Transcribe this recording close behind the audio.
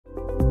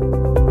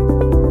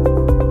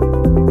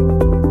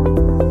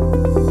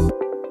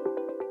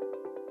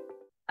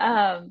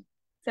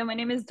So my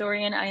name is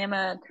Dorian. I am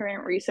a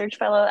current research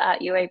fellow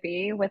at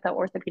UAB with the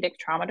orthopedic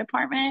trauma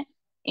department,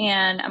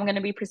 and I'm going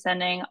to be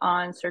presenting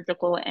on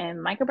surgical and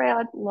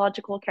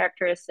microbiological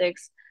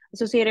characteristics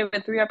associated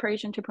with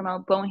reoperation to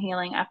promote bone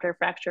healing after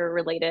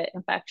fracture-related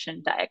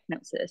infection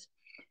diagnosis.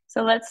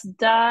 So let's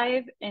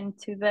dive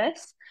into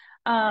this.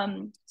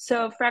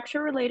 So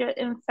fracture-related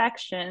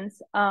infections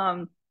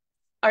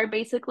are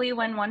basically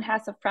when one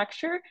has a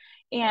fracture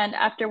and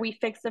after we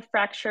fix the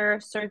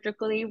fracture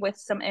surgically with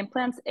some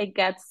implants, it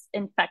gets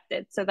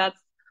infected. So that's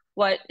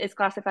what is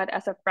classified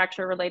as a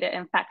fracture related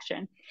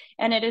infection.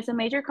 And it is a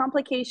major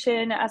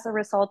complication as a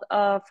result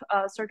of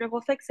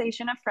surgical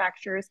fixation of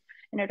fractures,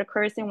 and it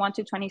occurs in 1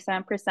 to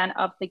 27%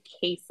 of the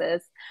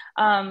cases.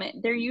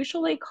 They're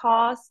usually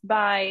caused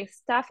by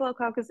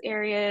Staphylococcus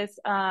aureus,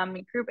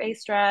 group A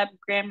strep,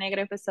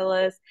 gram-negative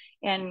bacillus,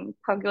 and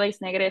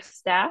coagulase negative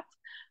staph.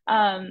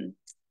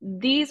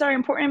 These are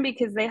important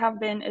because they have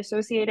been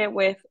associated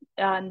with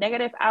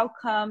negative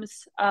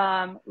outcomes,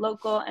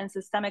 local and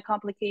systemic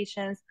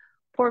complications,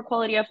 poor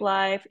quality of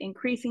life,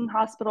 increasing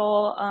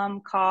hospital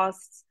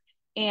costs,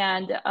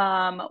 and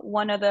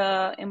one of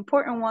the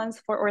important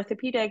ones for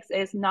orthopedics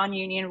is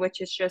non-union,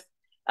 which is just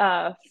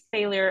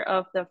failure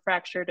of the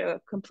fracture to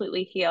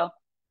completely heal.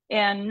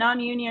 And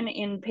non-union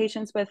in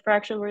patients with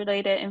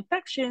fracture-related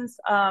infections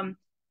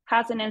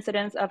has an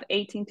incidence of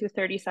 18 to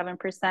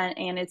 37%,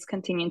 and it's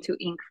continuing to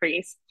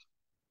increase.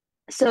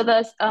 So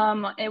thus,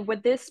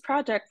 with this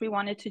project, we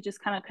wanted to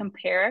just kind of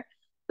compare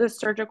the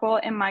surgical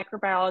and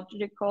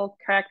microbiological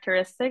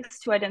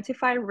characteristics to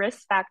identify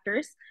risk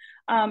factors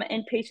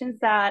in patients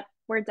that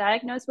were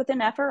diagnosed with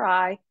an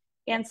FRI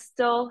and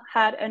still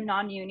had a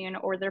non-union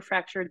or their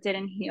fracture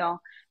didn't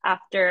heal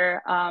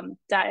after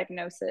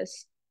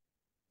diagnosis.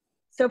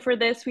 So for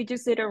this, we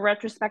just did a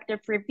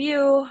retrospective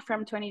review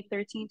from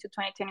 2013 to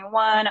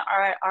 2021,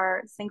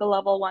 our single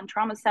level 1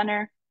 trauma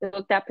center. We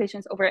looked at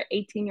patients over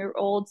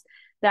 18-year-olds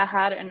that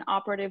had an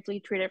operatively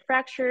treated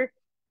fracture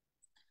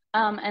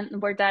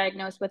and were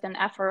diagnosed with an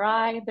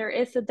FRI. There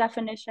is a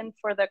definition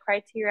for the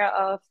criteria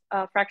of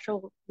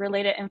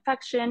fracture-related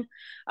infection,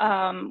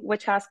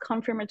 which has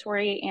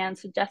confirmatory and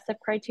suggestive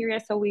criteria.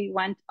 So we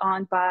went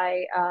on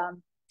by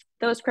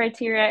those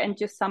criteria, and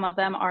just some of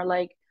them are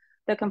like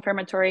the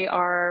confirmatory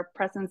are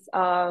presence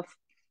of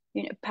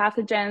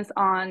pathogens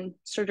on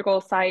surgical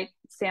site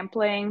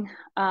sampling,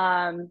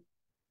 wound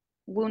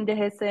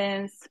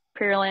dehiscence,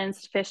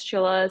 purulence,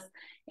 fistulas,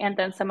 and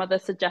then some of the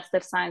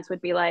suggestive signs would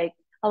be like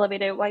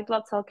elevated white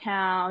blood cell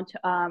count,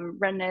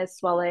 redness,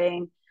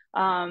 swelling,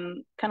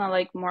 kind of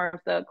like more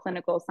of the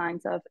clinical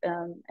signs of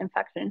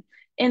infection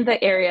in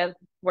the area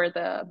where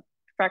the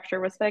fracture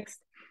was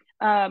fixed.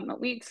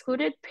 We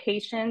excluded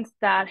patients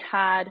that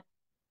had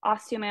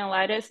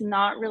osteomyelitis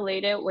not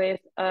related with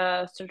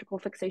a surgical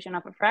fixation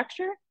of a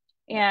fracture,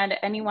 and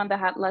anyone that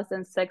had less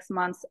than 6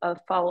 months of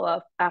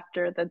follow-up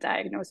after the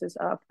diagnosis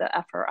of the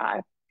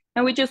FRI.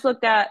 And we just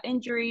looked at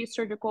injury,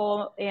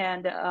 surgical,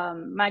 and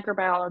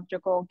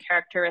microbiological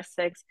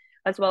characteristics,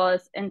 as well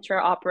as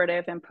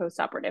intraoperative and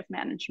postoperative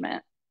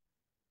management.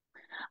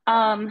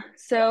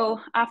 So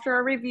after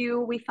a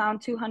review, we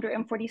found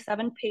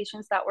 247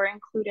 patients that were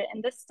included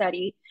in the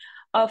study,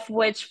 of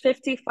which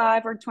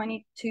 55 or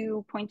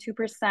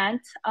 22.2%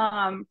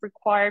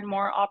 required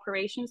more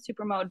operations to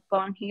promote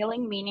bone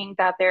healing, meaning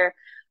that their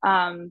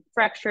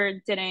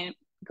fracture didn't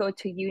go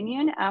to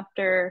union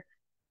after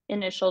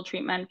initial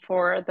treatment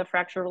for the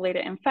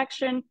fracture-related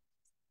infection.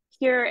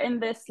 Here in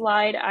this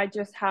slide, I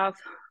just have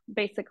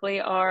basically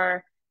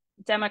our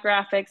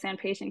demographics and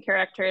patient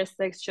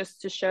characteristics just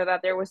to show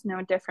that there was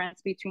no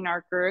difference between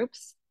our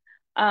groups.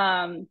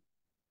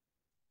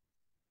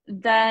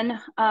 Then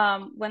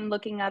when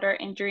looking at our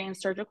injury and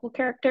surgical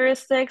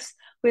characteristics,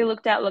 we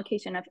looked at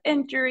location of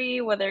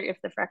injury, whether if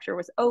the fracture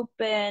was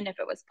open, if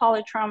it was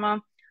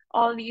polytrauma,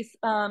 all of these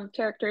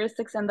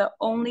characteristics. And the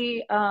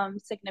only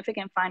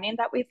significant finding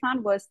that we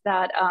found was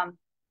that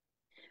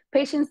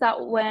patients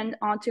that went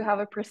on to have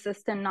a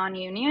persistent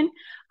non-union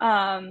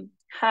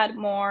had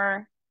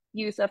more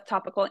use of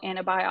topical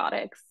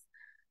antibiotics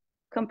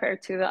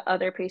compared to the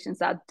other patients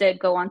that did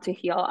go on to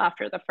heal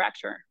after the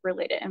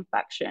fracture-related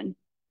infection.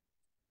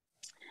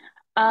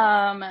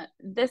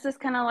 This is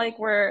kind of like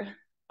where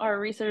our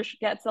research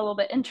gets a little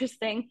bit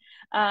interesting,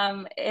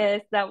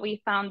 is that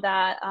we found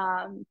that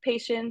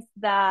patients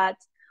that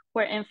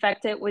were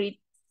infected with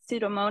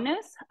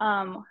Pseudomonas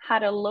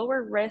had a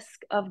lower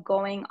risk of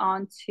going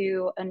on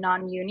to a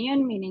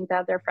non-union, meaning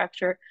that their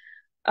fracture,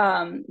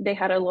 they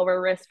had a lower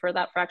risk for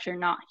that fracture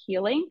not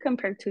healing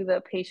compared to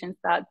the patients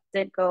that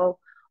did go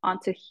on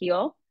to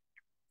heal.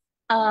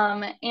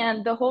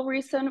 And the whole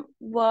reason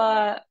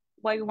why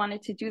we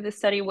wanted to do this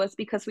study was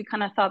because we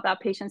kind of thought that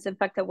patients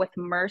infected with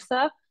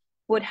MRSA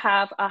would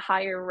have a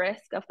higher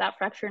risk of that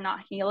fracture not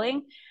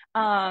healing.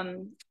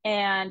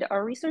 And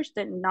our research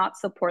did not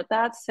support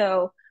that.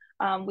 So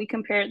we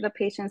compared the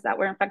patients that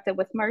were infected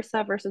with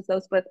MRSA versus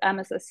those with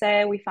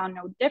MSSA. We found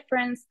no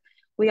difference.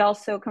 We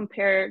also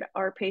compared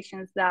our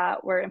patients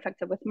that were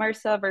infected with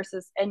MRSA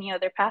versus any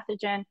other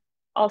pathogen,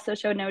 also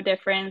showed no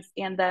difference.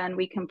 And then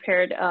we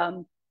compared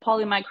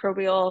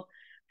polymicrobial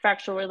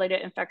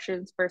fracture-related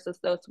infections versus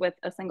those with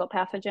a single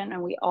pathogen,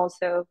 and we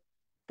also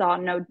saw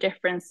no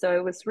difference. So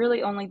it was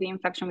really only the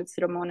infection with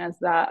Pseudomonas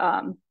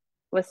that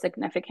was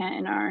significant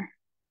in our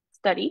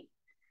study.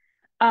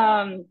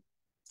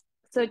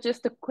 So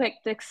just a quick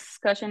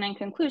discussion and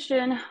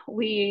conclusion,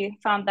 we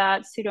found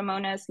that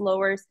Pseudomonas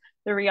lowers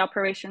the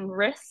reoperation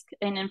risk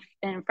in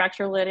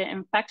fracture-related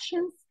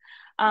infections.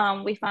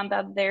 We found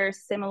that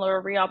there's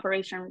similar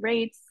reoperation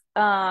rates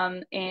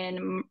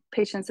in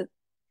patients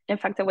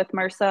infected with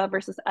MRSA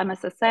versus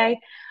MSSA.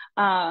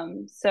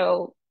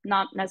 So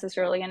not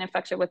necessarily an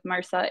infection with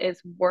MRSA is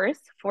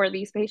worse for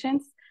these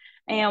patients.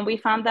 And we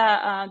found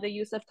that the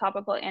use of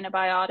topical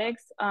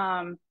antibiotics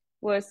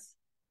was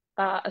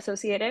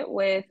associated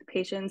with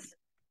patients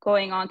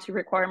going on to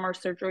require more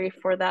surgery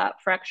for that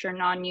fracture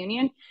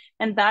non-union.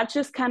 And that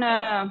just kind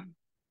of,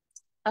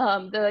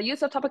 the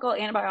use of topical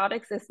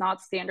antibiotics is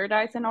not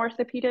standardized in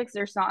orthopedics.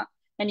 There's not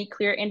any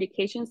clear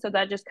indication. So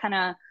that just kind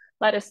of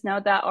let us know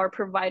that our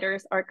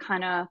providers are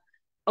kind of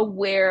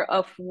aware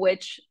of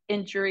which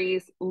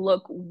injuries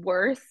look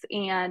worse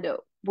and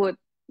would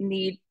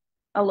need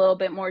a little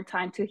bit more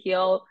time to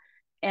heal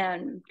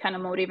and kind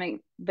of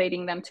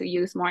motivating them to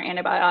use more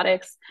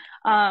antibiotics.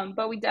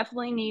 But we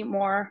definitely need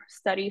more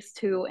studies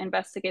to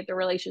investigate the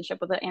relationship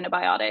with the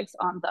antibiotics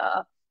on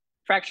the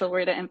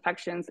fracture-related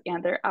infections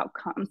and their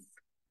outcomes.